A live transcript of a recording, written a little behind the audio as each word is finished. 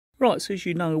Right, so as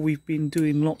you know, we've been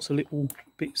doing lots of little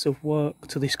bits of work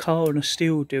to this car and are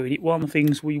still doing it. One of the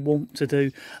things we want to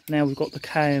do, now we've got the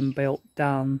cam belt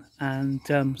done and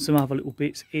some other little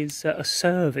bits, is a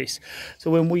service. So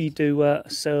when we do a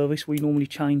service, we normally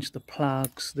change the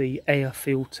plugs, the air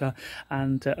filter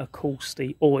and of course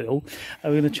the oil.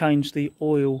 We're going to change the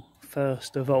oil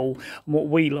first of all, and what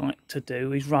we like to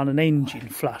do is run an engine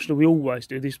flush. Now, we always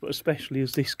do this, but especially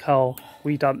as this car,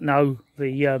 we don't know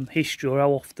the history or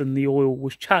how often the oil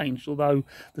was changed, although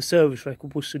the service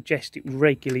record will suggest it was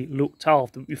regularly looked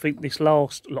after. But we think this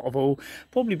last lot of oil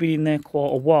probably been in there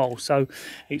quite a while, so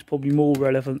it's probably more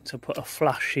relevant to put a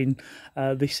flush in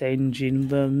this engine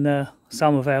than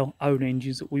some of our own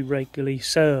engines that we regularly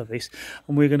service.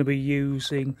 And we're going to be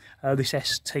using this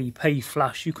STP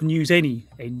flush. You can use any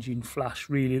engine flush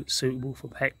really that's suitable for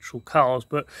petrol cars,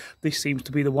 but this seems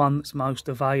to be the one that's most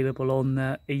available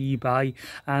on eBay,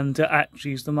 and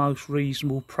actually is the most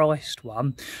reasonable priced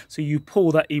one. So you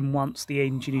pour that in once the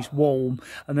engine is warm,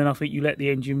 and then I think you let the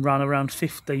engine run around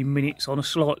 15 minutes on a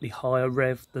slightly higher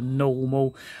rev than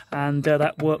normal, and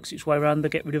that works its way around to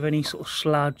get rid of any sort of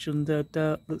sludge and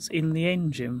dirt that's in the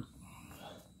engine.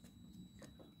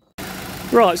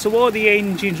 Right, so while the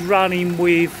engine's running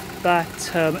with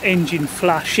that engine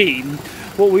flush in,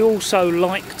 what we also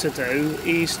like to do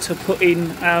is to put in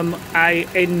a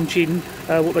engine,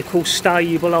 what they call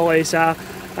stabiliser,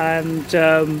 and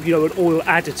you know, an oil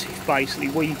additive basically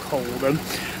we call them,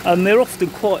 and they're often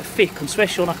quite thick, and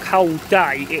especially on a cold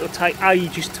day it'll take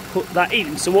ages to put that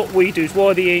in. So what we do is,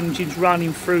 while the engine's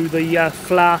running through the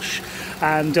flush,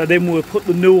 and then we'll put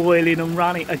the new oil in and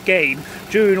run it again,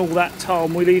 during all that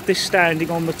time we leave this standing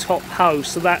on the top hose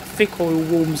so that thick oil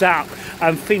warms up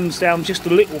and thins down just a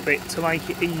little bit to make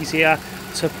it easier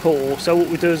to pour. So what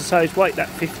we do, as I say, is wait that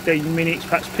 15 minutes,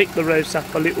 perhaps pick the revs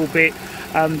up a little bit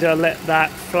and let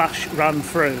that flush run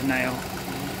through now.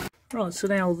 Right, so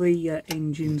now the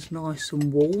engine's nice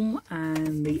and warm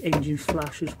and the engine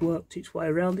flush has worked its way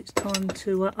around. It's time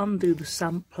to undo the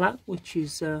sump plug, which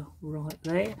is right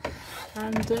there,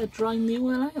 and drain the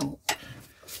oil out.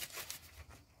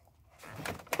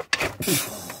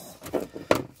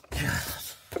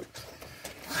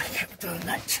 I kept doing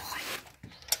that time.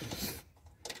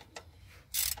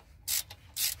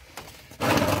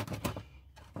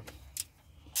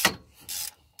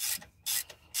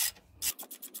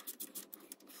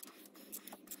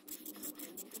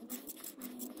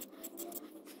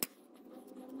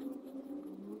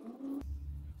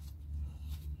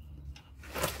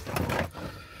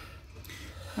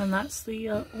 And that's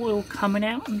the oil coming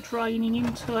out and draining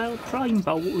into our drain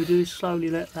bowl. What we do is slowly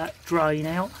let that drain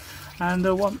out, and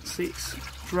once it's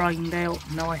drained out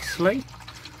nicely,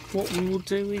 what we will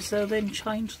do is then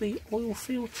change the oil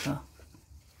filter.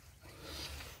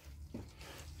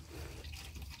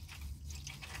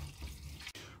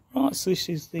 Right, so this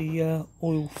is the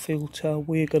oil filter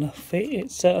we're going to fit.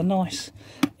 It's a nice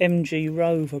MG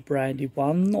Rover branded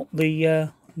one, not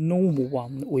the normal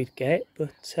one that we'd get,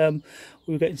 but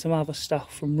we were getting some other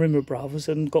stuff from Rimmer Brothers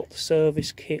and got the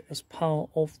service kit as part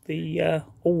of the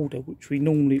order, which we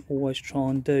normally always try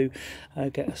and do,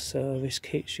 get a service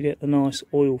kit. So you get the nice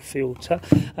oil filter,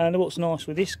 and what's nice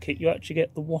with this kit, you actually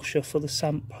get the washer for the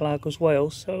sump plug as well.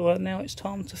 So now it's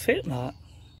time to fit that.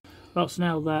 Right, so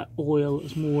now that oil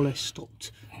has more or less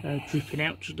stopped dripping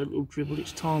out, just a little dribble,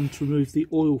 it's time to remove the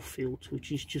oil filter,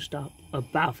 which is just up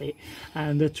above it.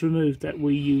 And to remove that,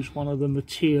 we use one of the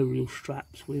material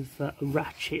straps with a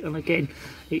ratchet, and again,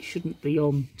 it shouldn't be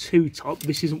on too tight.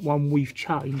 This isn't one we've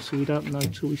changed, so we don't know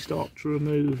till we start to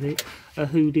remove it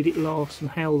who did it last and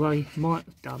how they might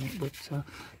have done it, but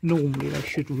normally they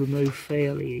should remove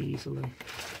fairly easily.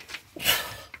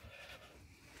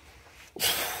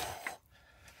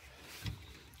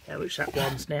 Which that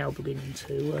one's now beginning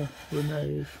to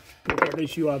remove. But again,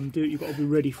 as you undo it, you've got to be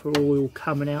ready for oil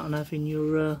coming out and having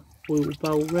your oil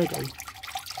bowl ready.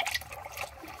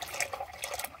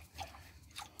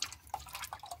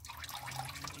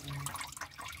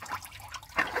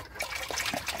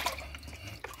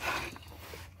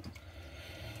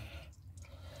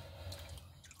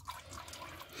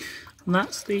 And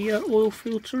that's the oil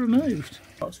filter removed.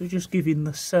 So just giving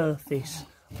the surface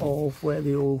of where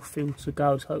the oil filter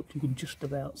goes. Hopefully you can just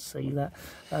about see that.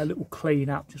 A little clean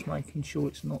up, just making sure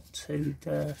it's not too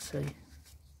dirty.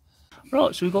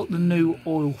 Right, so we've got the new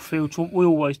oil filter. What we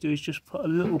always do is just put a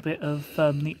little bit of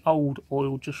the old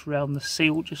oil just around the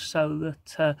seal, just so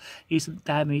that it isn't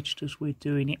damaged as we're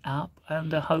doing it up,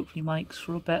 and hopefully makes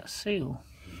for a better seal.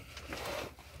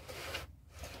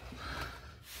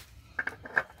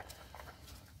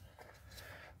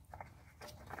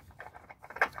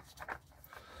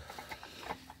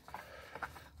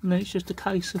 And then it's just a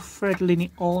case of threadling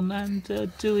it on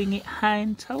and doing it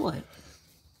hand tight.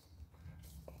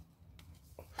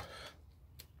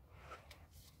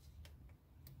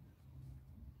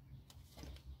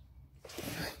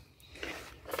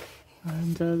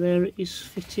 And there it is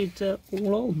fitted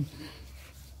all on.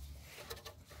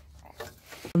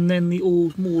 And then the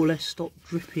oil's more or less stopped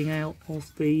dripping out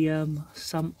of the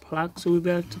sump plug, so we'll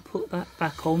be able to put that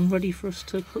back on, ready for us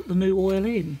to put the new oil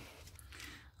in.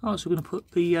 Alright, so we're going to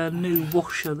put the new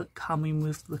washer that come in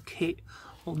with the kit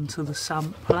onto the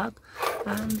sump plug,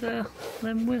 and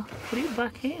then we'll put it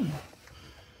back in.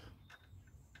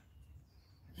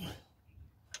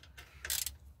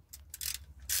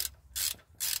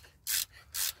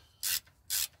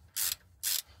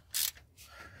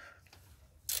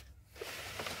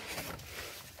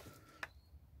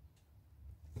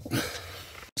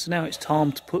 So now it's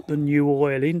time to put the new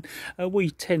oil in.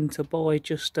 We tend to buy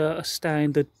just a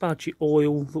standard budget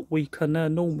oil that we can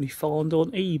normally find on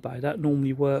eBay. That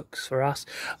normally works for us.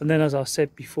 And then, as I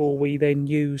said before, we then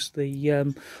use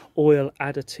the oil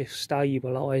additive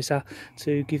stabiliser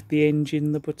to give the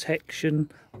engine the protection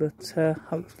that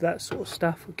hopefully that sort of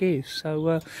stuff gives.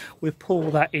 So we pour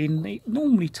that in. It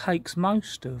normally takes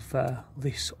most of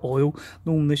this oil.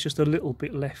 Normally there's just a little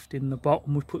bit left in the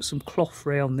bottom. We put some cloth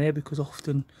around there because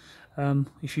often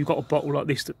if you've got a bottle like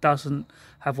this that doesn't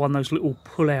have one of those little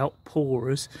pull-out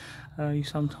pourers, you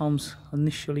sometimes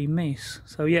initially miss.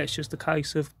 So yeah, it's just a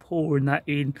case of pouring that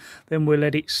in, then we'll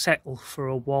let it settle for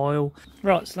a while.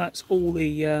 Right, so that's all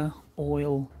the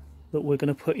oil that we're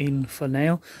going to put in for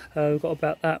now. We've got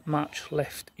about that much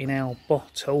left in our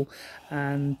bottle,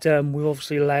 and we've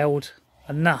obviously allowed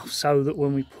enough so that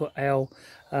when we put our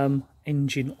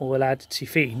engine oil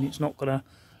additive in, it's not going to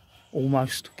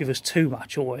almost give us too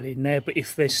much oil in there, but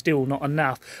if there's still not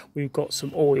enough, we've got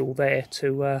some oil there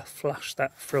to flush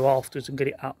that through afterwards and get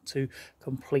it up to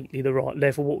completely the right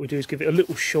level. What we do is give it a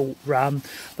little short run.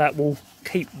 That will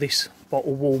keep this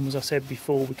bottle warm. As I said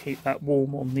before, we keep that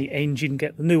warm on the engine,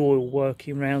 get the new oil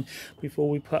working round before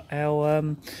we put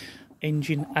our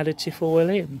engine additive oil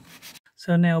in.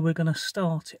 So now we're going to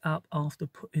start it up after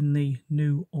putting the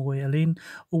new oil in.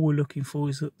 All we're looking for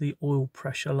is that the oil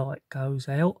pressure light goes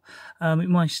out. It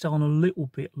may stay on a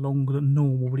little bit longer than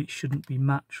normal, but it shouldn't be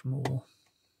much more.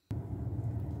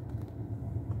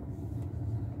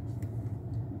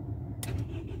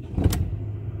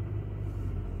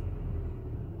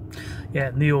 Yeah,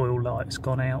 and the oil light's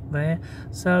gone out there,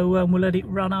 so we'll let it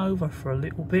run over for a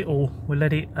little bit, or we'll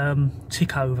let it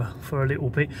tick over for a little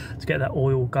bit to get that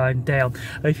oil going down.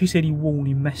 If you see any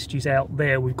warning messages out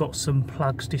there, we've got some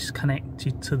plugs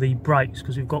disconnected to the brakes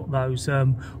because we've got those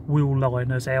wheel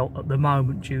liners out at the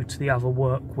moment due to the other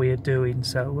work we're doing,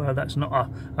 so that's not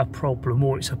a problem,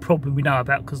 or it's a problem we know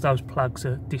about because those plugs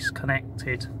are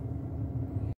disconnected.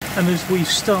 And as we've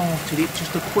started it,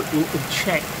 just a quick little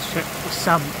check the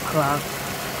sump plug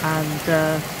and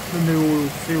the new oil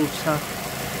filter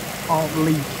aren't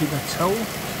leaking at all.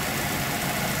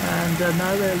 And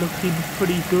no, they're looking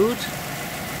pretty good.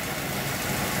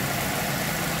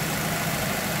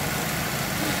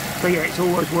 So yeah, it's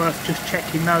always worth just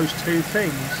checking those two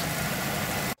things.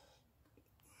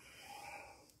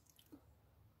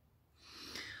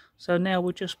 So now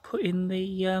we're just putting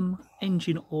the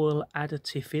engine oil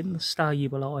additive in, the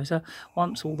stabiliser.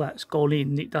 Once all that's gone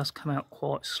in, it does come out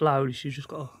quite slowly, so you've just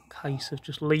got a case of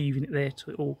just leaving it there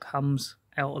till it all comes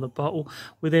out of the bottle.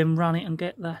 We then run it and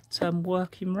get that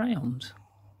working round.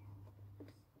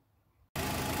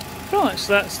 Right,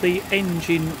 so that's the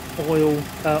engine oil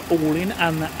all in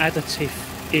and the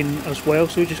additive in as well.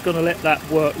 So we're just going to let that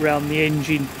work around the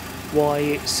engine while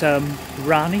it's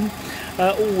running.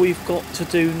 All we've got to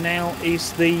do now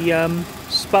is the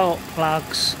spark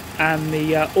plugs and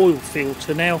the oil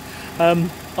filter. Now,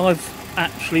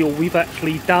 we've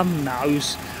actually done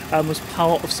those as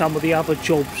part of some of the other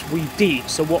jobs we did.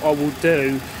 So what I will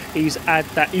do is add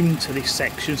that into this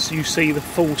section so you see the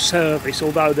full service,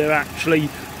 although they're actually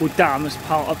were done as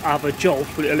part of other jobs,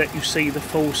 but it'll let you see the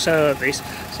full service.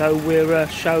 So we'll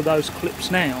show those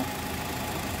clips now.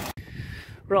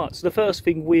 Right, so the first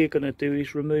thing we're going to do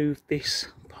is remove this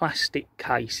plastic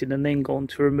casing and then go on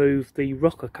to remove the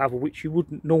rocker cover, which you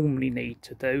wouldn't normally need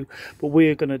to do, but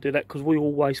we're going to do that because we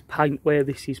always paint where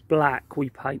this is black, we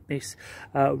paint this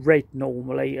red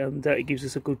normally, and it gives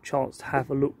us a good chance to have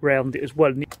a look round it as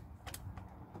well.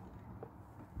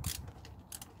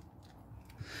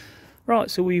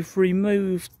 Right, so we've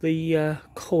removed the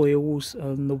coils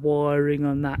and the wiring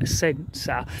and that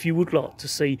sensor. If you would like to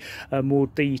see more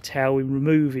detail in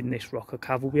removing this rocker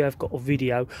cover, we have got a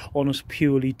video on us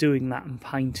purely doing that and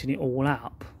painting it all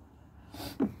up.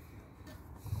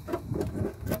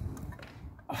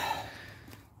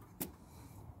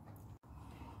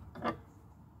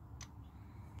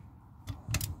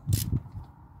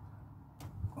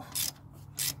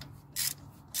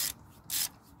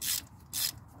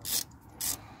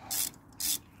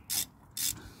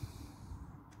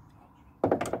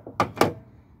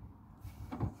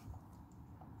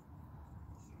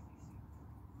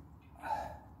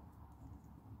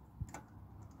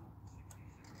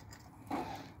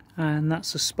 And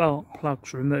that's the spark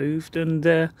plugs removed, and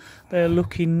they're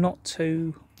looking not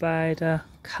too bad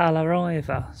colour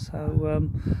either. So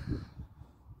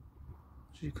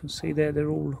as you can see there, they're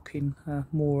all looking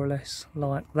more or less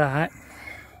like that,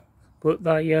 but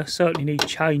they certainly need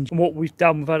change. And what we've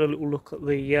done, we've had a little look at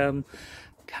the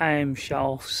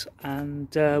camshafts,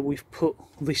 and we've put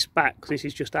this back. This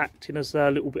is just acting as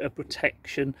a little bit of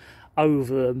protection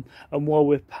over them, and while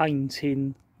we're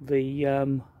painting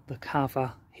the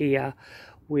cover here,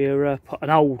 we're put an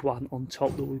old one on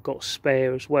top that we've got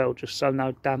spare as well, just so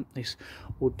no dampness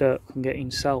or dirt can get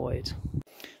inside.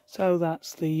 So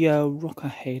that's the rocker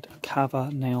head cover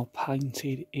now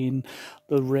painted in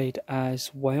the red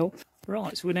as well.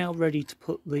 Right, so we're now ready to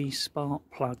put the spark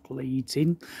plug leads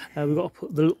in. We've got to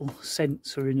put the little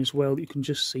sensor in as well that you can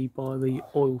just see by the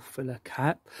oil filler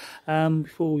cap.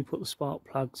 Before we put the spark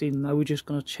plugs in though, we're just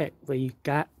going to check the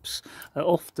gaps.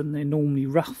 Often they're normally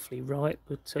roughly right,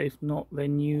 but if not,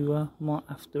 then you might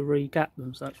have to re-gap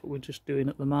them. So that's what we're just doing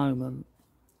at the moment.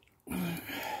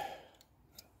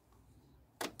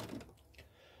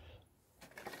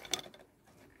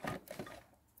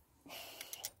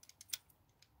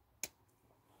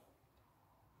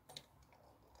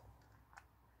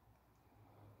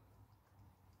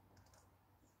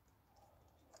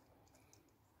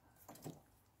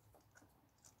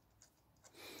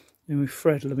 And we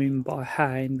thread them in by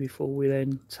hand before we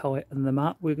then tighten them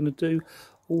up. We're going to do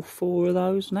all 4 of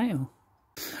those now.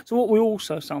 So what we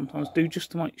also sometimes do,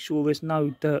 just to make sure there's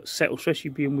no dirt settle, especially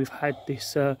being we've had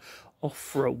this off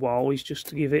for a while, is just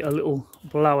to give it a little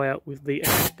blowout with the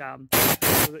air gun,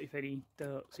 so that if any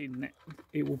dirt's in it,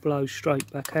 it will blow straight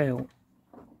back out.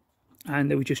 And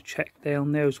then we just check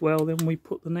down there as well, then we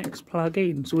put the next plug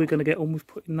in. So we're going to get on with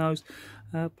putting those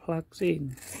plugs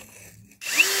in.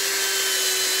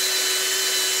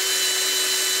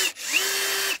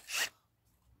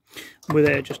 We're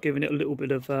there just giving it a little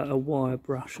bit of a wire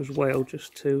brush as well,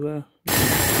 just to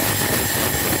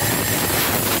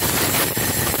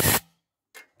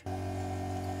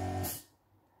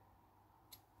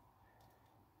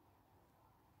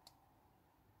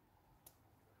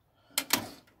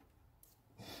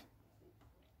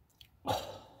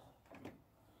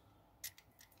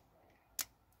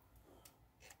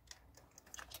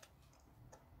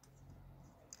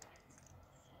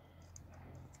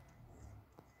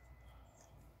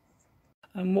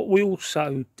And what we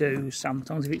also do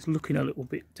sometimes, if it's looking a little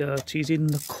bit dirty, is in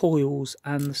the coils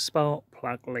and the spark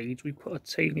plug leads, we put a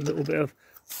teeny little bit of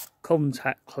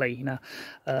contact cleaner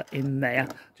in there,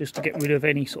 just to get rid of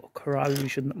any sort of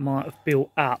corrosion that might have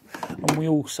built up. And we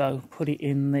also put it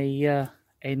in the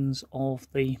ends of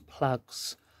the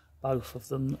plugs, both of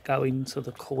them that go into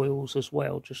the coils as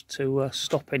well, just to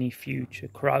stop any future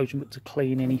corrosion, but to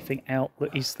clean anything out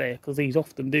that is there, because these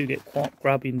often do get quite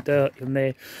grubby and dirty, and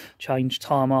they're changed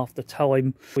time after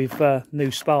time with new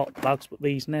spark plugs, but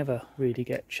these never really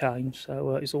get changed,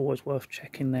 so it's always worth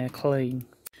checking they're clean.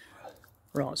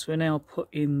 Right, so we're now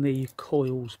putting the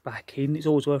coils back in. It's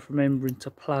always worth remembering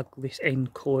to plug this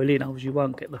end coil in, otherwise you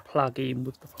won't get the plug in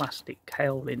with the plastic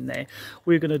cowl in there.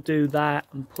 We're going to do that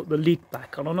and put the lid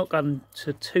back on. I'm not going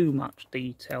into too much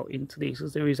detail into this,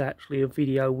 as there is actually a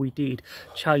video we did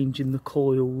changing the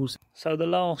coils. So the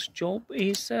last job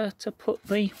is to put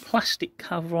the plastic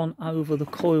cover on over the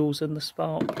coils and the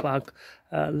spark plug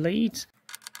leads.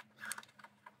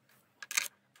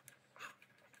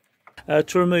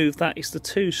 To remove that, is the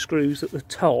 2 screws at the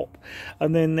top,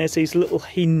 and then there's these little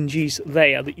hinges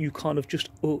there that you kind of just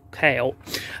hook out,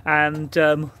 and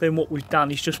then what we've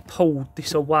done is just pulled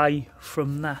this away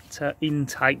from that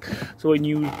intake, so when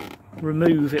you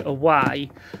remove it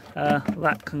away,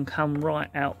 that can come right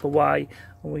out the way,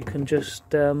 and we can just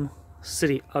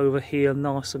sit it over here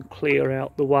nice and clear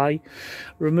out the way.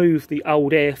 Remove the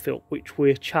old air filter, which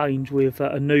we'll change with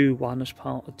a new one as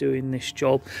part of doing this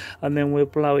job, and then we'll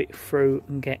blow it through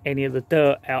and get any of the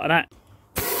dirt out. And that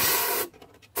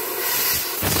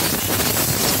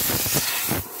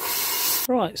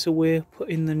right, so we're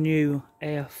putting the new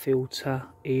air filter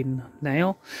in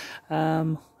now.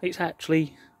 It's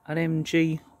actually an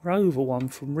MG Rover one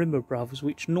from Rover Brothers,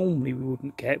 which normally we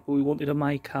wouldn't get, but we wanted to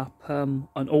make up an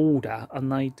order,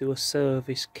 and they do a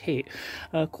service kit.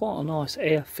 Quite a nice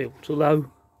air filter,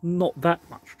 though not that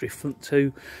much different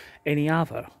to any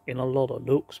other in a lot of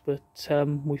looks, but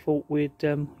we thought we'd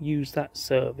use that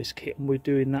service kit, and we're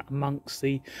doing that amongst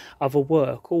the other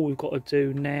work. All we've got to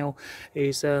do now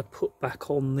is put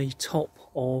back on the top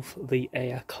of the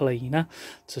air cleaner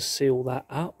to seal that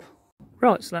up.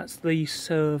 Right, so that's the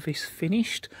service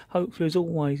finished. Hopefully, as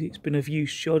always, it's been of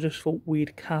use. I just thought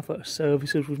we'd cover a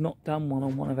service, as we've not done one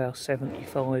on one of our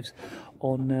 75s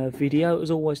on video.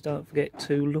 As always, don't forget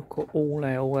to look at all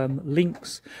our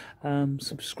links,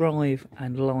 subscribe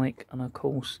and like, and of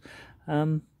course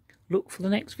look for the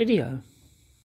next video.